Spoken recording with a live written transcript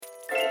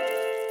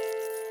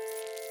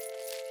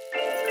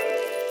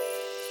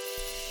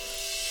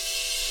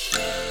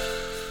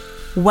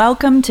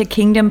Welcome to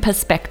Kingdom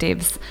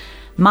Perspectives.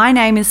 My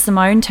name is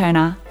Simone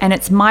Turner, and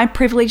it's my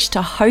privilege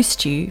to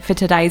host you for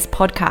today's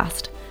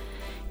podcast.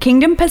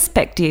 Kingdom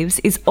Perspectives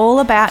is all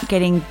about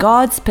getting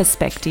God's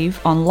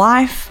perspective on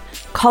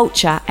life,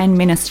 culture, and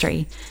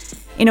ministry.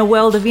 In a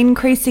world of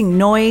increasing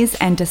noise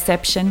and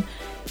deception,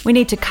 we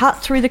need to cut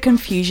through the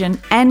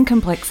confusion and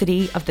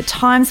complexity of the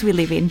times we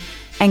live in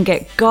and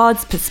get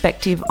God's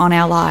perspective on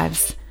our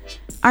lives.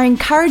 I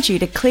encourage you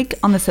to click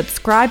on the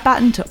subscribe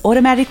button to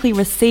automatically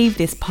receive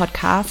this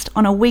podcast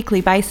on a weekly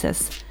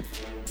basis.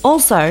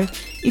 Also,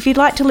 if you'd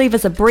like to leave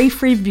us a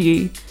brief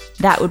review,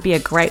 that would be a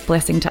great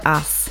blessing to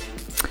us.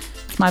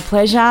 It's my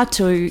pleasure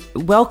to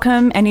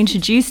welcome and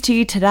introduce to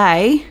you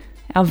today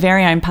our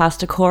very own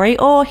Pastor Corey,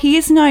 or he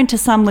is known to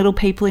some little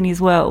people in his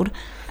world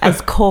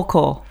as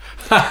Corcor.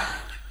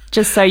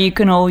 Just so you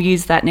can all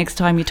use that next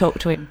time you talk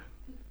to him.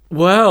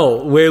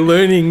 Well, we're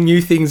learning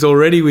new things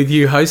already with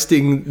you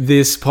hosting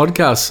this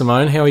podcast,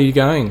 Simone. How are you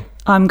going?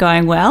 I'm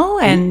going well,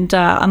 and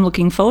I'm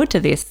looking forward to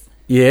this.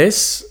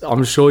 Yes,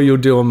 I'm sure you'll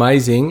do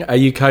amazing. Are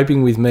you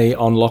coping with me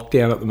on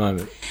lockdown at the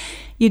moment?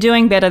 You're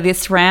doing better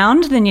this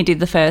round than you did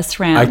the first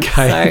round.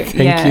 Okay,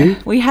 thank you.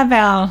 We have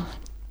our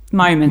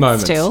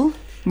moments still,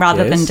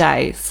 rather than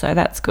days, so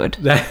that's good.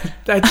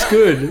 That's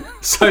good.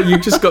 So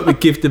you've just got the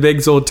gift of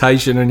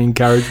exhortation and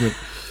encouragement.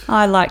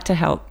 I like to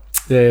help.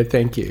 Yeah,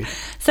 thank you.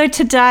 So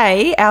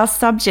today our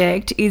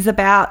subject is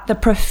about the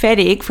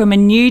prophetic from a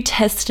New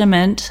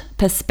Testament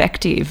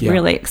perspective. Yeah.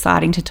 Really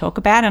exciting to talk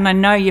about, and I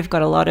know you've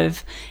got a lot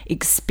of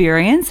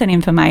experience and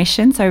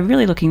information, so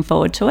really looking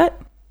forward to it.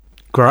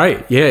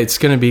 Great. Yeah, it's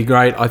going to be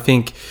great. I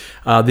think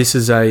this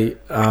is a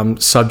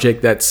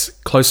subject that's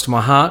close to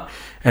my heart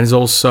and is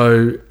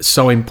also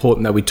so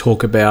important that we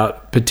talk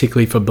about,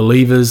 particularly for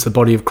believers, the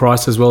body of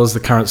Christ, as well as the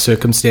current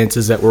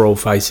circumstances that we're all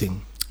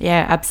facing.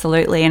 Yeah,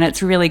 absolutely. And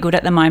it's really good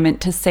at the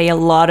moment to see a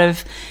lot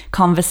of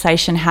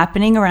conversation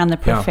happening around the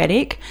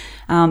prophetic.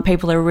 Yeah.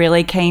 People are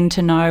really keen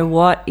to know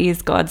what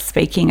is God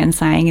speaking and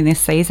saying in this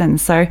season.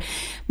 So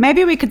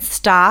maybe we could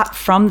start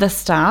from the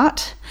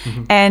start,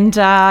 and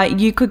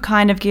you could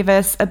kind of give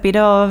us a bit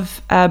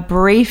of a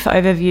brief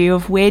overview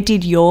of where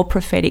did your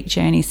prophetic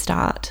journey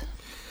start?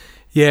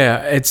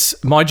 Yeah,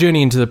 it's my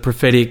journey into the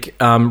prophetic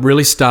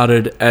really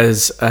started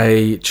as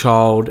a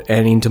child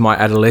and into my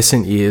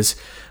adolescent years.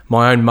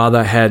 My own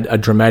mother had a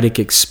dramatic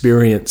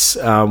experience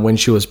when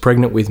she was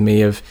pregnant with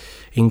me of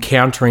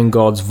encountering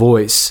God's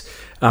voice,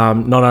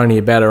 not only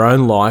about her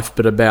own life,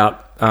 but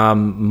about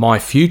my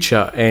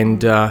future.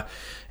 And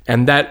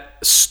that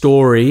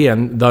story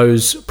and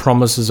those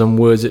promises and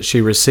words that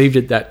she received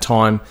at that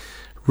time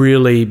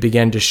really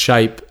began to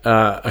shape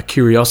a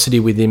curiosity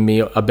within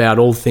me about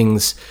all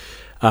things,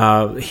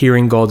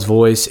 hearing God's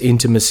voice,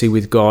 intimacy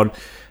with God.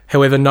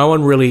 However, no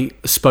one really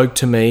spoke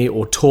to me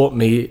or taught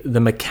me the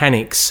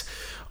mechanics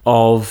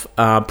of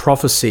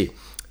prophecy.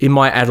 In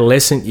my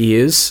adolescent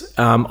years,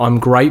 I'm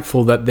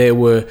grateful that there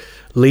were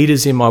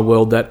leaders in my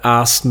world that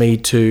asked me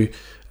to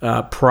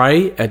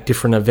pray at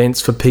different events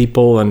for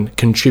people and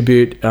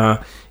contribute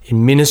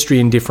in ministry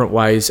in different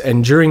ways.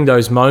 And during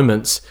those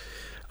moments,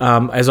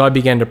 as I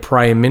began to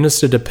pray and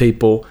minister to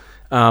people,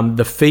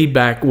 the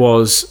feedback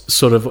was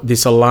sort of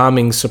this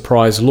alarming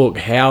surprise look.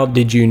 How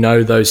did you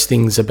know those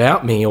things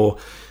about me? Or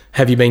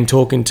have you been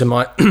talking to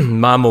my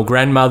mum or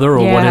grandmother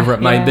or whatever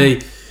it may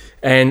be?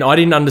 And I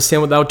didn't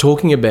understand what they were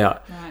talking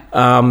about,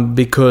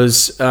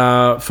 because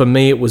for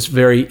me it was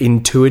very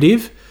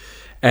intuitive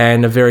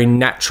and a very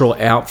natural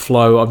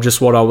outflow of just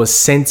what I was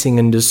sensing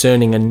and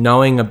discerning and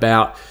knowing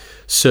about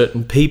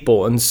certain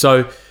people. And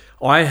so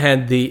I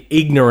had the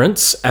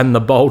ignorance and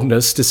the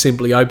boldness to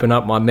simply open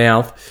up my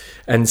mouth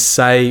and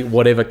say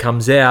whatever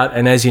comes out.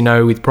 And as you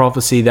know, with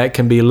prophecy, that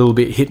can be a little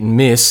bit hit and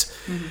miss.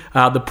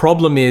 The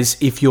problem is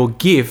if your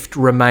gift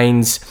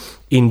remains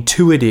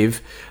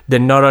intuitive,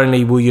 then not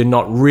only will you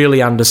not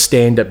really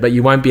understand it, but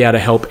you won't be able to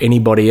help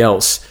anybody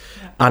else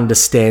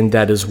understand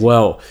that as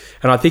well.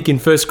 And I think in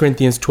 1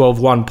 Corinthians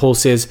 12:1, Paul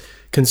says,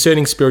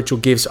 concerning spiritual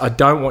gifts, I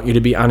don't want you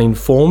to be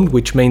uninformed,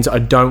 which means I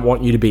don't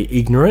want you to be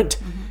ignorant.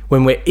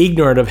 When we're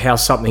ignorant of how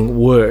something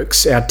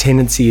works, our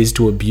tendency is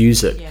to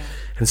abuse it.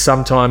 And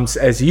sometimes,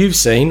 as you've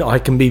seen, I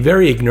can be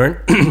very ignorant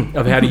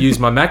of how to use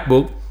my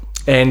MacBook,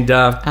 and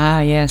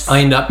I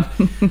end up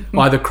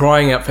either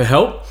crying out for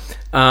help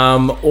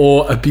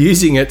or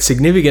abusing it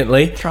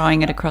significantly.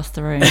 Throwing it across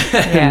the room.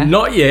 Yeah.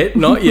 Not yet.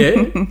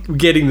 We're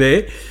getting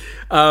there.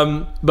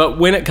 But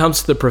when it comes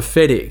to the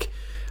prophetic,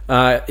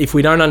 if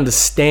we don't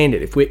understand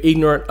it, if we're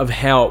ignorant of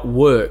how it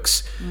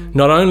works,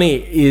 not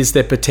only is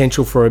there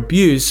potential for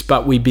abuse,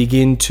 but we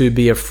begin to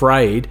be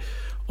afraid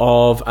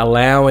of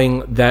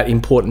allowing that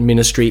important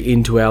ministry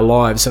into our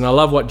lives. And I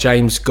love what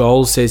James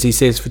Gold says. He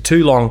says, for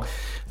too long,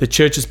 the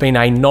church has been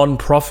a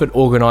non-profit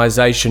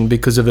organisation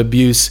because of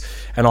abuse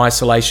and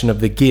isolation of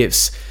the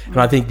gifts. And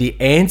I think the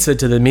answer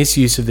to the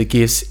misuse of the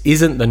gifts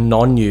isn't the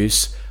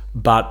non-use,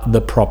 but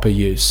the proper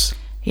use.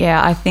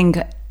 Yeah, I think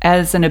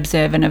as an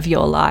observant of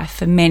your life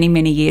for many,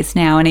 many years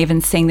now, and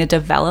even seeing the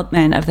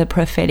development of the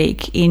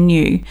prophetic in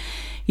you,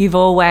 you've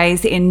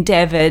always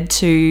endeavoured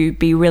to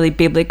be really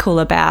biblical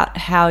about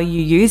how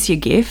you use your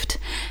gift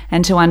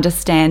and to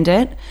understand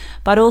it.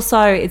 But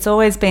also it's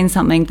always been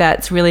something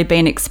that's really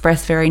been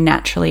expressed very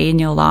naturally in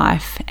your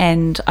life.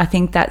 And I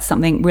think that's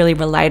something really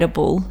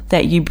relatable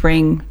that you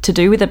bring to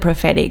do with the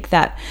prophetic,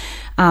 that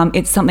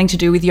it's something to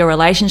do with your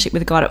relationship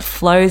with God. It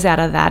flows out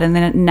of that, and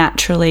then it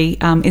naturally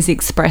is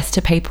expressed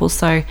to people.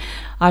 So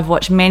I've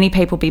watched many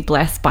people be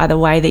blessed by the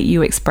way that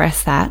you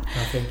express that.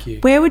 Oh, thank you.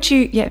 Where would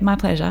you, my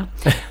pleasure.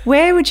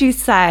 Where would you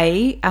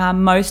say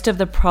most of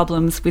the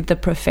problems with the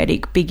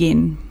prophetic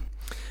begin?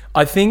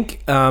 I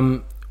think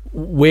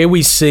where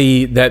we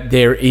see that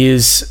there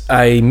is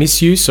a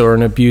misuse or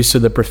an abuse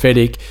of the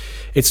prophetic,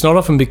 it's not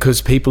often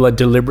because people are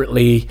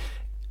deliberately,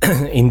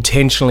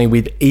 intentionally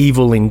with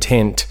evil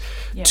intent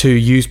to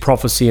use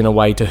prophecy in a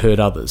way to hurt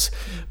others.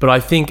 But I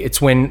think it's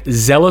when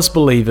zealous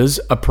believers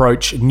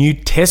approach New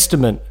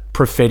Testament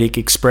prophetic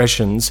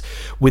expressions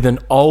with an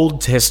Old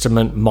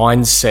Testament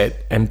mindset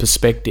and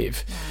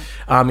perspective.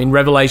 In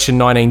Revelation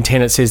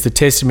 19:10, it says, the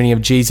testimony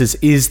of Jesus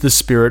is the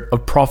spirit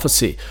of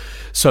prophecy.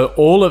 So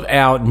all of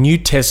our New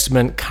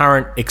Testament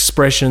current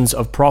expressions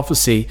of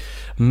prophecy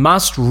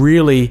must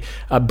really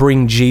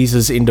bring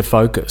Jesus into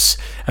focus.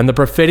 And the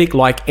prophetic,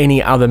 like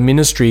any other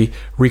ministry,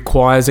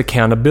 requires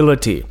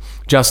accountability.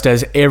 Just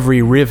as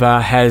every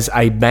river has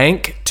a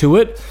bank to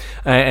it,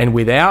 and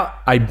without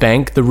a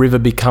bank, the river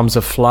becomes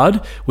a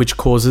flood, which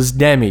causes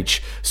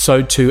damage.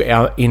 So too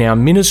in our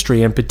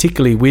ministry, and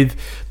particularly with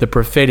the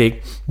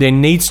prophetic, there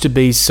needs to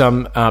be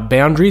some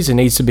boundaries, there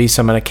needs to be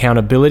some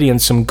accountability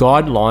and some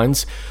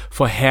guidelines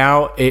for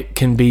how it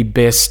can be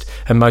best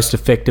and most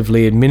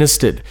effectively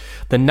administered.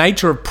 The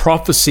nature of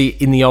prophecy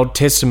in the Old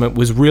Testament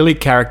was really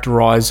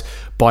characterized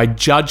by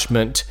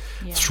judgment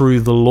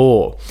through the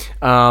law,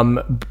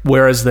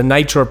 whereas the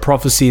nature of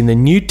prophecy in the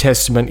New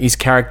Testament is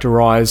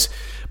characterized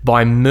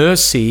by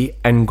mercy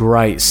and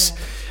grace.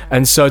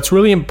 And so it's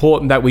really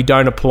important that we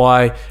don't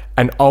apply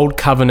an old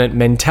covenant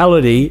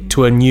mentality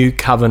to a new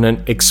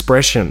covenant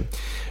expression.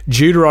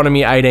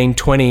 Deuteronomy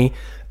 18:20,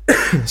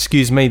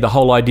 the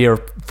whole idea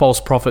of false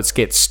prophets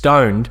get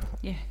stoned.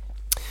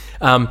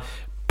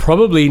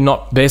 Probably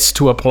not best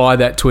to apply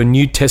that to a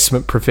New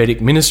Testament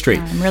prophetic ministry.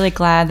 I'm really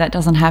glad that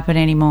doesn't happen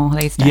anymore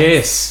these days.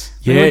 Yes.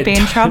 We would be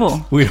in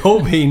trouble. We'd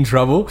all be in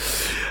trouble.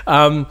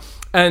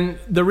 And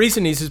the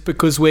reason is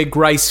because we're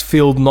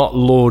grace-filled, not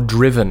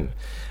law-driven.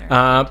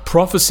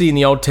 Prophecy in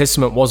the Old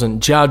Testament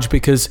wasn't judged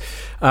because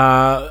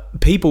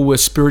people were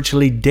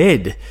spiritually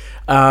dead.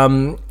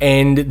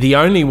 And the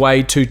only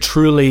way to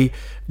truly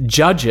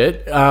judge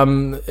it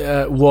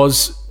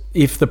was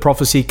if the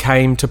prophecy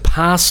came to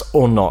pass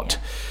or not.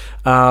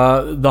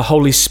 The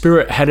Holy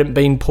Spirit hadn't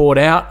been poured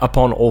out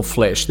upon all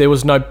flesh. There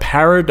was no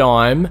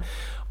paradigm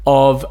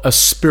of a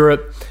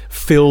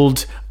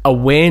spirit-filled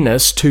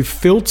awareness to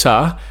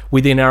filter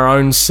within our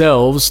own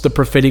selves the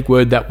prophetic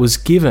word that was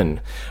given.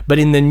 But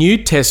in the New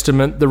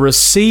Testament, the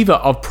receiver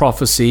of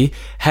prophecy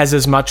has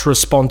as much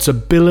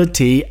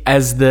responsibility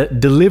as the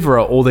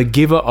deliverer or the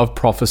giver of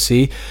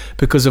prophecy,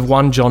 because of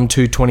 1 John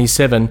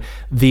 2:27,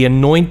 the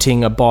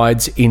anointing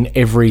abides in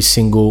every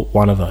single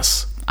one of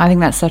us. I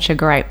think that's such a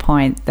great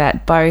point,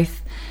 that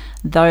both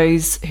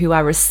those who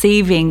are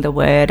receiving the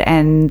word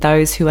and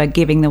those who are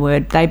giving the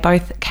word, they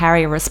both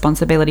carry a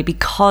responsibility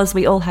because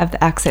we all have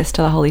the access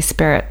to the Holy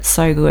Spirit.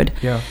 So good.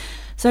 Yeah.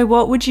 So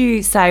what would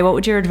you say, what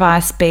would your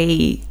advice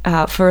be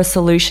for a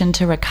solution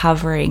to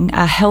recovering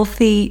a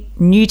healthy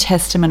New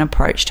Testament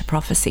approach to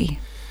prophecy?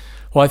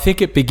 Well, I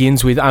think it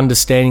begins with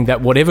understanding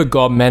that whatever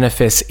God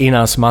manifests in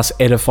us must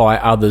edify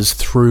others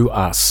through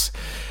us.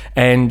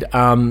 And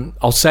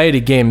I'll say it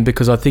again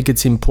because I think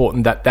it's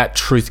important that that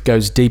truth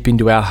goes deep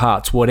into our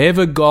hearts.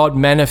 Whatever God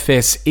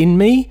manifests in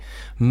me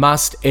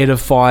must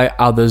edify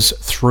others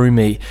through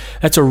me.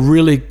 That's a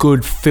really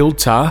good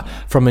filter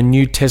from a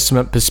New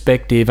Testament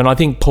perspective. And I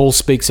think Paul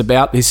speaks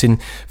about this in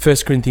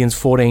 1 Corinthians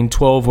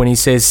 14:12 when he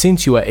says,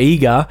 since you are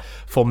eager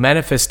for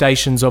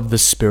manifestations of the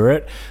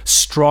Spirit,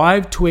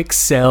 strive to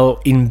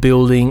excel in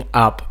building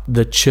up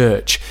the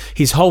church.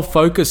 His whole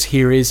focus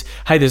here is,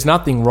 hey, there's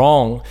nothing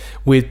wrong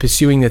with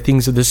pursuing the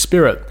things of the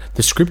Spirit.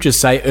 The scriptures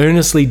say,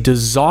 earnestly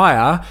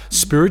desire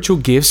spiritual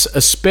gifts,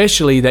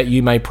 especially that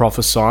you may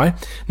prophesy.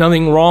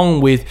 Nothing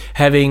wrong with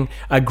having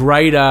a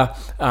greater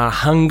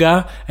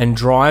hunger and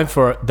drive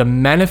for the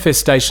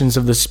manifestations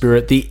of the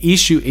Spirit. The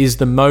issue is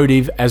the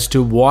motive as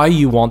to why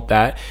you want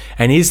that,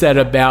 and is that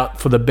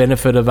about for the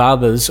benefit of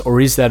others,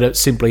 or is that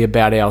simply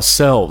about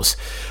ourselves?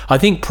 I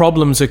think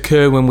problems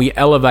occur when we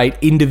elevate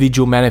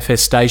individual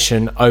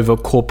manifestation over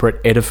corporate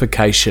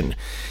edification.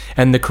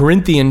 And the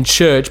Corinthian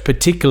church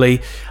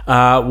particularly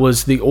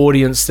was the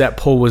audience that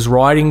Paul was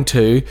writing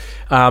to,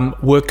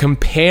 were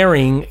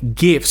comparing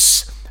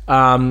gifts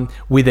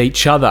with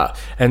each other.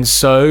 And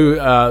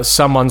so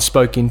someone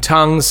spoke in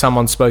tongues,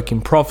 someone spoke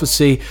in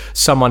prophecy,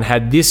 someone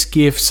had this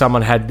gift,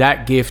 someone had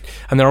that gift,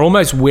 and they're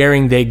almost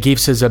wearing their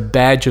gifts as a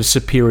badge of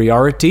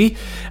superiority.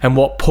 And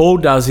what Paul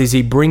does is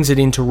he brings it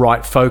into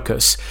right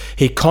focus.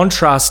 He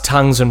contrasts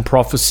tongues and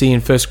prophecy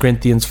in 1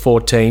 Corinthians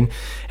 14,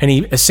 and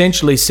he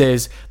essentially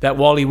says that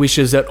while he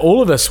wishes that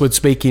all of us would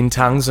speak in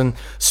tongues, and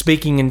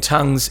speaking in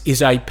tongues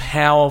is a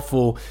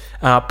powerful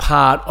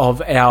part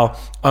of our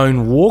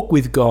own walk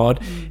with God,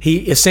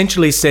 he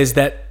essentially says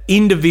that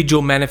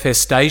individual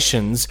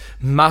manifestations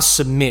must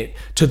submit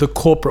to the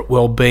corporate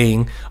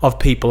well-being of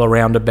people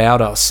around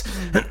about us.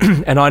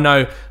 And I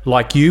know,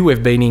 like you,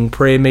 we've been in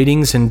prayer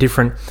meetings and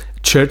different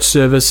church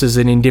services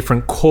and in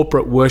different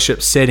corporate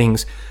worship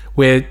settings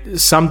where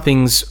some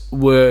things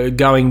were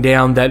going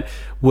down that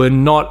were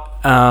not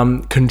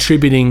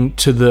contributing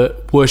to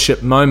the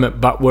worship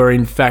moment, but were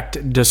in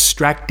fact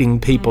distracting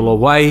people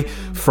away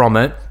from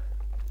it.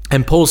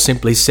 And Paul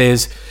simply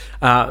says,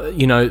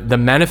 the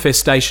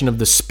manifestation of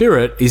the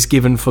Spirit is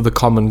given for the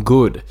common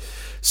good.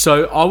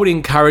 So I would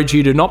encourage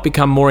you to not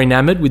become more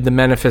enamored with the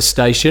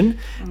manifestation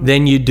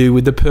than you do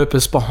with the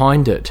purpose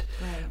behind it.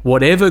 Right.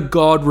 Whatever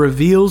God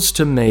reveals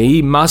to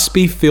me must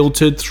be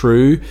filtered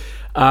through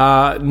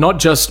not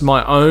just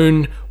my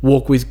own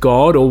walk with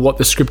God or what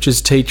the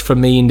scriptures teach for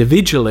me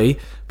individually,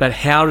 but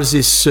how does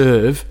this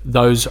serve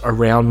those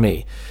around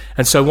me?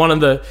 And so one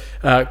of the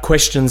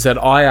questions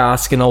that I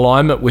ask in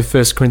alignment with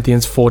 1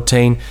 Corinthians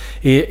 14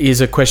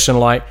 is a question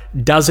like,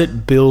 does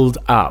it build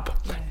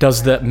up?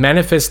 Does the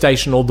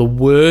manifestation or the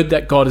word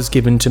that God has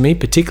given to me,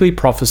 particularly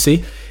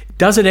prophecy,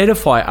 does it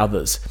edify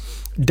others?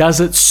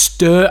 Does it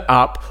stir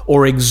up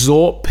or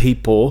exhort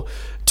people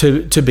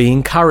to be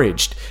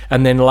encouraged?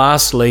 And then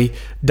lastly,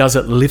 does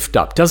it lift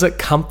up? Does it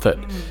comfort?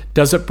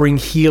 Does it bring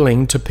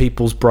healing to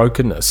people's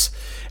brokenness?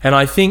 And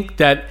I think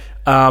that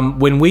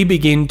when we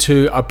begin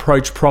to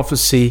approach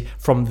prophecy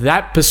from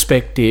that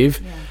perspective,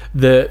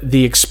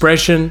 the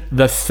expression,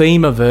 the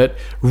theme of it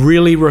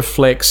really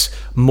reflects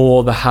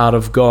more the heart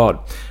of God.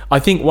 I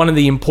think one of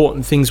the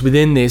important things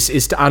within this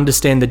is to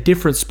understand the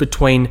difference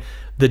between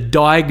the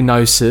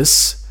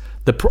diagnosis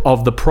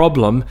of the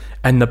problem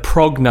and the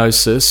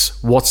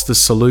prognosis, what's the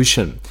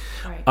solution.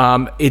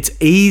 Right. It's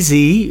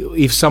easy,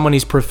 if someone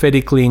is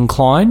prophetically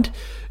inclined,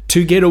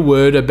 to get a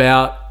word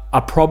about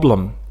a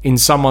problem in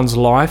someone's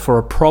life or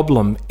a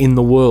problem in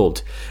the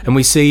world. And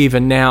we see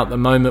even now at the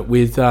moment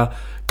with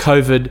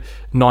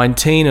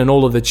COVID-19 and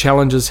all of the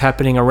challenges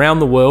happening around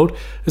the world,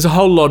 there's a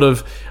whole lot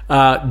of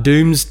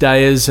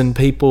doomsdayers and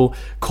people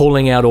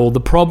calling out all the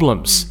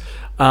problems.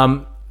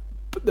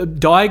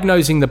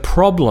 Diagnosing the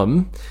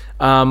problem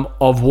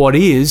of what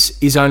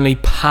is only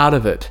part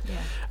of it.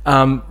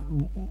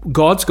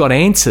 God's got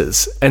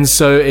answers. And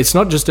so it's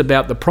not just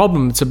about the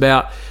problem, it's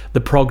about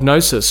the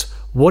prognosis.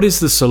 What is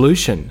the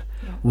solution?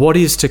 What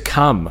is to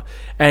come?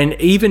 And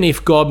even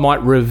if God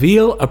might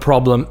reveal a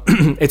problem,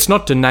 it's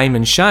not to name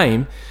and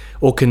shame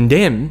or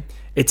condemn.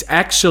 It's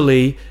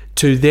actually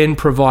to then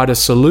provide a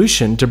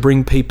solution to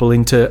bring people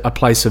into a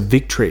place of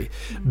victory.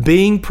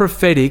 Being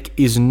prophetic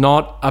is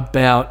not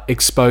about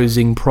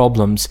exposing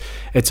problems.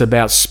 It's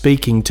about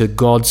speaking to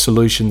God's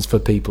solutions for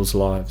people's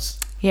lives.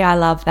 Yeah, I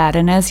love that.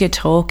 And as you're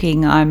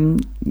talking, I'm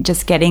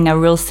just getting a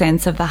real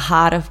sense of the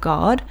heart of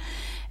God.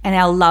 And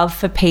our love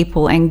for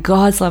people and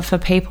God's love for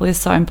people is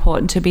so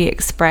important to be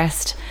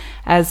expressed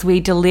as we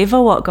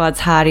deliver what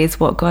God's heart is,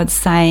 what God's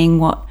saying,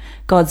 what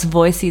God's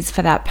voice is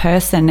for that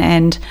person.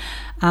 And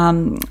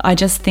I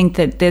just think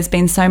that there's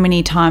been so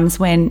many times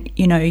when,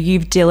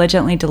 you've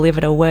diligently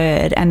delivered a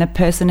word and the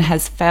person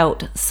has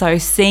felt so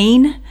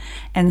seen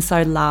and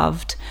so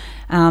loved.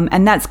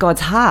 And that's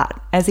God's heart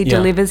as he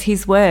delivers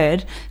his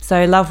word.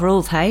 So love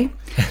rules, hey?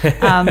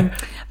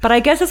 But I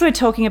guess as we're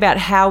talking about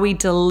how we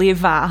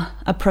deliver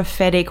a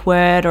prophetic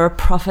word or a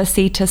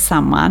prophecy to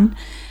someone,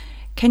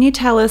 can you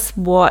tell us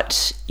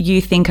what you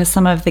think are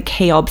some of the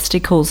key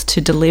obstacles to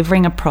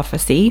delivering a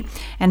prophecy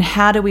and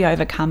how do we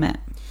overcome it?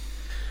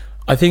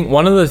 I think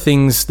one of the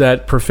things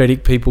that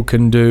prophetic people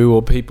can do,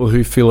 or people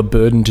who feel a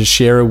burden to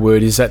share a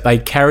word, is that they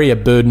carry a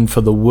burden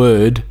for the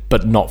word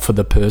but not for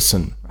the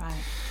person.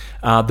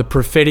 The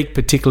prophetic,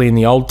 particularly in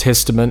the Old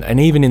Testament and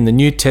even in the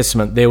New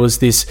Testament, there was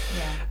this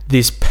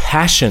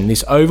passion,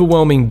 this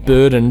overwhelming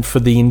burden for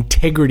the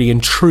integrity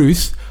and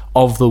truth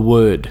of the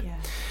word.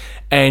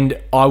 And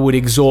I would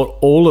exhort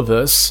all of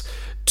us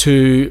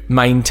to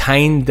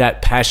maintain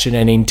that passion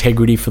and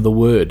integrity for the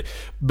word.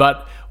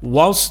 But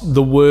whilst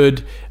the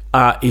word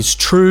is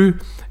true,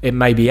 it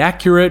may be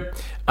accurate,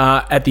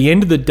 at the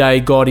end of the day,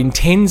 God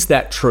intends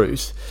that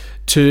truth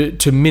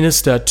to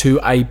minister to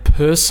a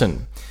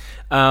person.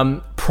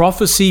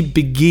 Prophecy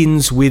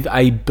begins with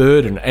a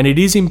burden, and it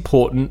is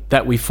important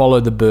that we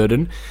follow the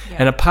burden.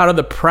 And a part of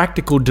the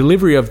practical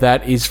delivery of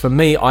that is, for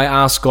me, I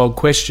ask God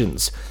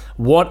questions.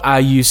 What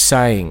are you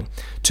saying?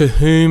 To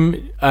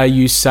whom are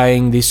you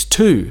saying this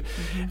to?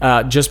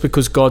 Just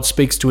because God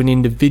speaks to an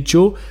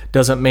individual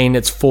doesn't mean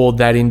it's for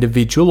that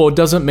individual, or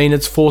doesn't mean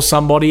it's for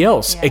somebody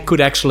else. It could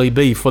actually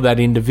be for that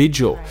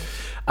individual.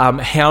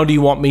 How do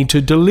you want me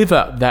to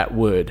deliver that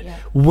word? Yeah.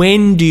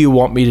 When do you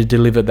want me to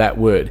deliver that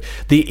word?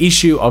 The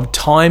issue of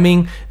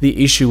timing,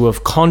 the issue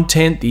of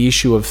content, the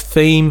issue of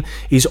theme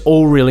is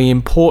all really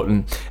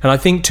important. And I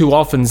think too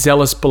often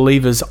zealous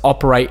believers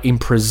operate in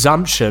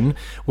presumption,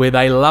 where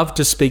they love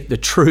to speak the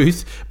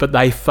truth, but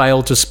they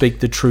fail to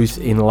speak the truth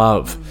in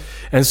love.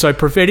 And so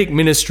prophetic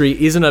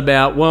ministry isn't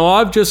about, well,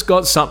 I've just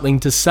got something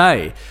to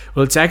say.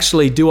 Well, it's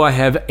actually, do I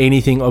have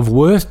anything of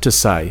worth to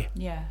say?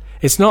 Yeah.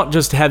 It's not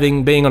just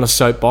being on a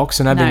soapbox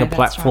and having No, a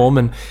platform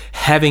and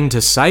having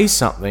to say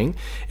something.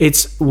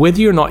 It's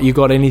whether or not you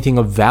got anything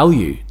of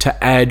value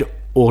to add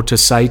or to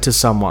say to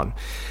someone.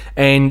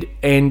 And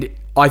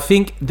I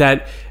think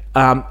that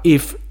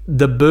if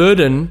the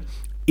burden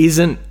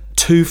isn't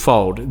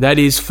twofold, that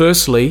is,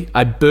 firstly,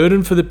 a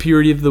burden for the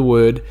purity of the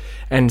word,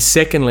 and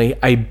secondly,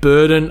 a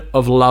burden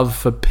of love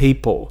for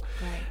people.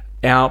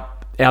 Right.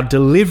 Our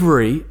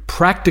delivery,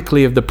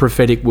 practically, of the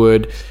prophetic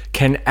word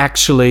can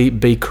actually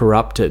be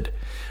corrupted.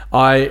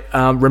 I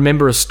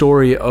remember a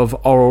story of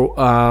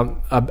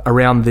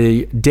around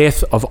the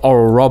death of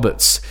Oral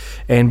Roberts,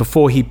 and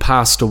before he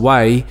passed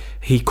away,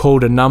 he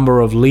called a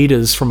number of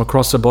leaders from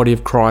across the body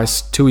of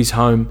Christ to his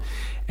home,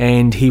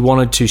 and he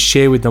wanted to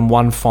share with them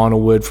one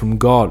final word from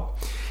God.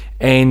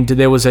 And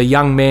there was a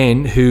young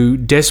man who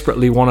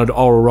desperately wanted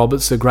Oral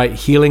Roberts, the great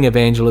healing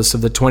evangelist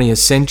of the 20th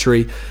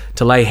century,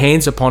 to lay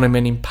hands upon him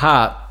and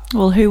impart.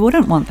 Well, who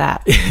wouldn't want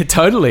that?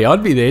 Totally,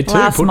 I'd be there too,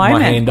 last putting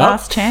moment, my hand up.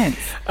 last chance.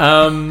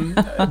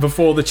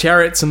 Before the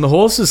chariots and the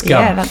horses come.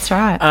 Yeah, that's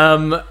right.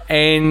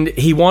 And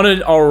he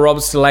wanted Oral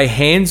Roberts to lay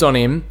hands on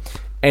him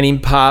and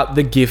impart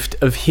the gift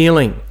of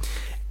healing.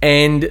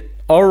 And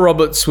Oral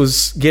Roberts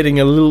was getting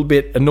a little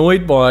bit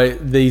annoyed by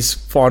these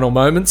final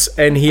moments,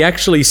 and he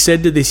actually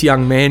said to this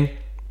young man,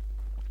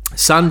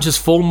 "Son, just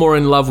fall more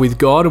in love with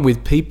God and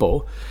with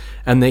people,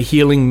 and the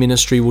healing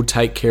ministry will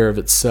take care of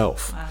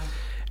itself." Wow.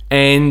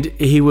 And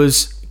he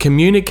was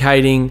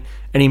communicating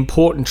an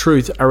important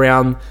truth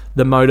around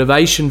the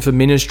motivation for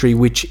ministry,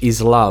 which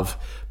is love.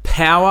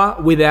 Power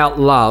without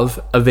love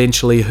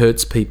eventually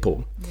hurts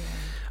people.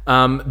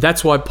 Yeah.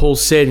 That's why Paul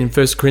said in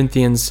 1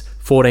 Corinthians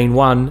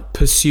 14:1,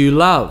 pursue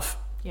love.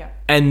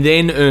 And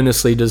then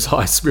earnestly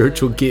desire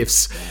spiritual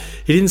gifts.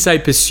 He didn't say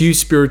pursue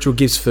spiritual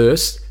gifts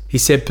first. He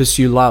said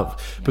pursue love,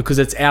 because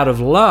it's out of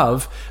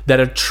love that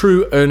a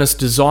true earnest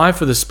desire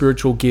for the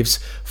spiritual gifts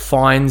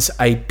finds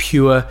a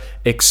pure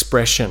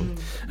expression.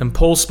 And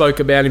Paul spoke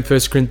about in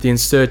 1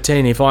 Corinthians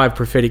 13, if I have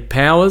prophetic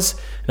powers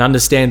and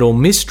understand all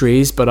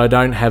mysteries, but I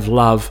don't have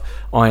love,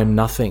 I am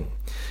nothing.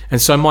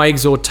 And so my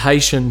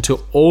exhortation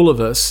to all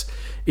of us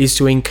is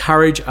to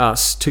encourage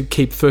us to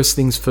keep first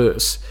things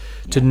first.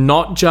 To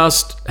not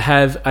just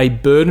have a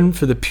burden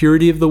for the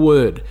purity of the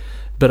word,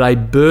 but a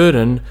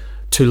burden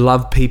to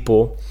love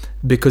people,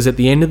 because at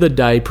the end of the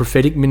day,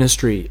 prophetic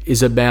ministry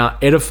is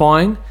about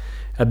edifying,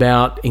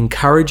 about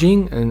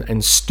encouraging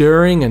and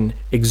stirring and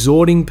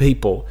exhorting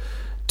people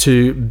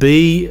to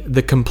be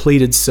the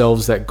completed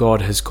selves that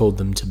God has called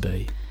them to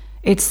be.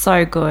 It's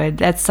so good.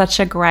 That's such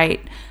a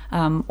great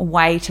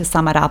way to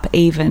sum it up,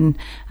 even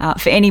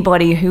for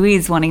anybody who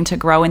is wanting to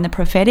grow in the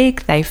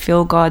prophetic. They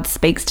feel God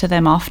speaks to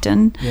them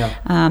often.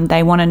 Yeah.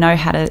 They want to know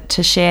how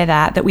to share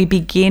that we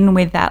begin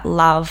with that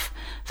love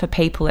for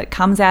people. It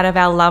comes out of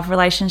our love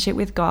relationship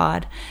with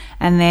God,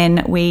 and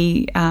then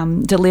we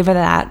deliver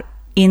that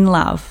in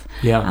love.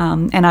 Yeah.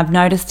 And I've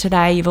noticed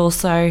today you've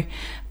also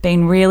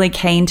been really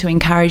keen to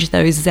encourage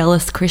those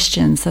zealous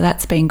Christians. So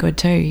that's been good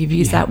too. You've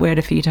used that word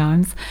a few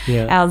times.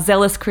 Yeah. Our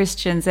zealous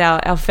Christians,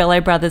 our fellow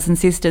brothers and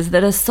sisters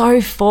that are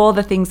so for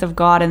the things of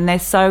God, and they're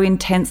so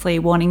intensely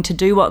wanting to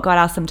do what God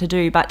asked them to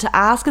do, but to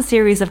ask a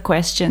series of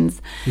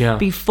questions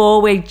before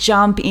we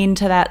jump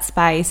into that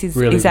space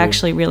is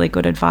actually really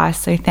good advice.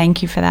 So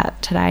thank you for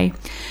that today.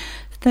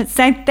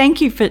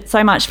 Thank you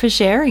so much for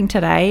sharing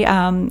today.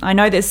 I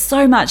know there's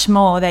so much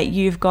more that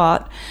you've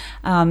got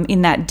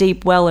in that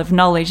deep well of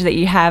knowledge that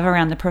you have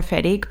around the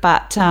prophetic,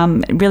 but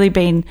really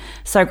been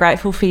so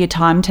grateful for your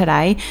time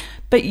today.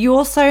 But you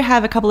also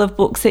have a couple of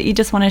books that you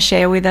just want to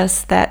share with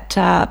us that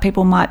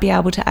people might be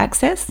able to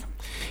access.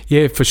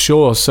 Yeah, for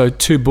sure. So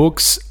 2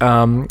 books.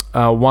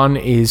 One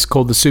is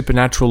called The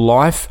Supernatural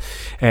Life,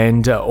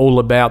 and all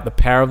about the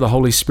power of the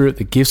Holy Spirit,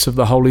 the gifts of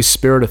the Holy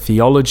Spirit, a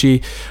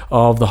theology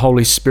of the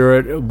Holy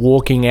Spirit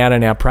walking out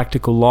in our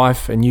practical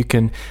life. And you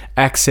can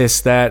access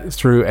that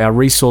through our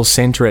resource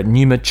center at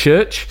Numa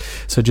Church.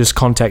 So just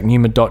contact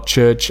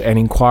numa.church and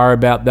inquire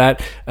about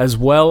that, as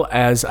well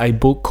as a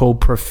book called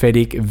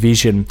Prophetic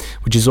Vision,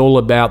 which is all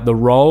about the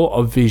role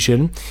of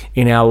vision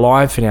in our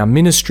life, in our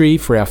ministry,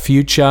 for our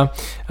future.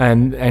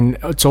 And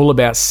it's all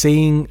about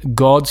seeing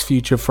God's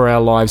future for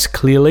our lives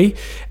clearly.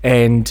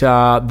 And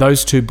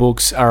those 2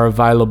 books are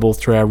available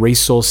through our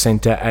resource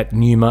center at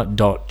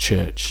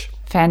numa.church.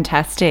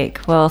 Fantastic.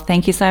 Well,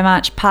 thank you so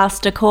much,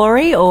 Pastor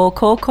Corey or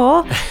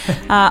Corcor.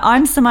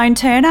 I'm Simone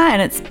Turner,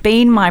 and it's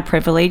been my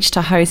privilege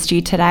to host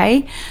you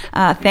today.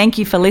 Thank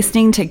you for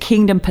listening to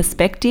Kingdom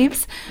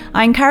Perspectives.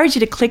 I encourage you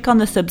to click on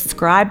the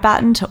subscribe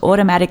button to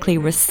automatically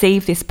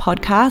receive this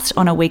podcast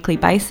on a weekly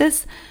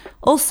basis.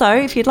 Also,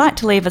 if you'd like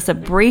to leave us a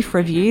brief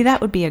review, that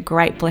would be a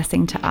great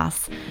blessing to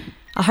us.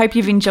 I hope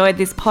you've enjoyed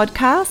this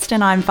podcast,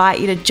 and I invite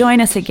you to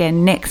join us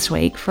again next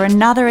week for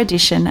another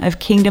edition of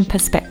Kingdom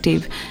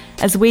Perspective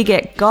as we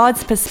get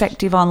God's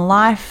perspective on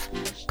life,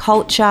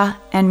 culture,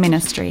 and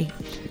ministry.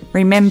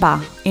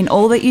 Remember, in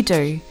all that you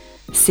do,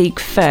 seek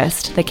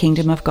first the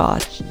kingdom of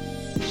God.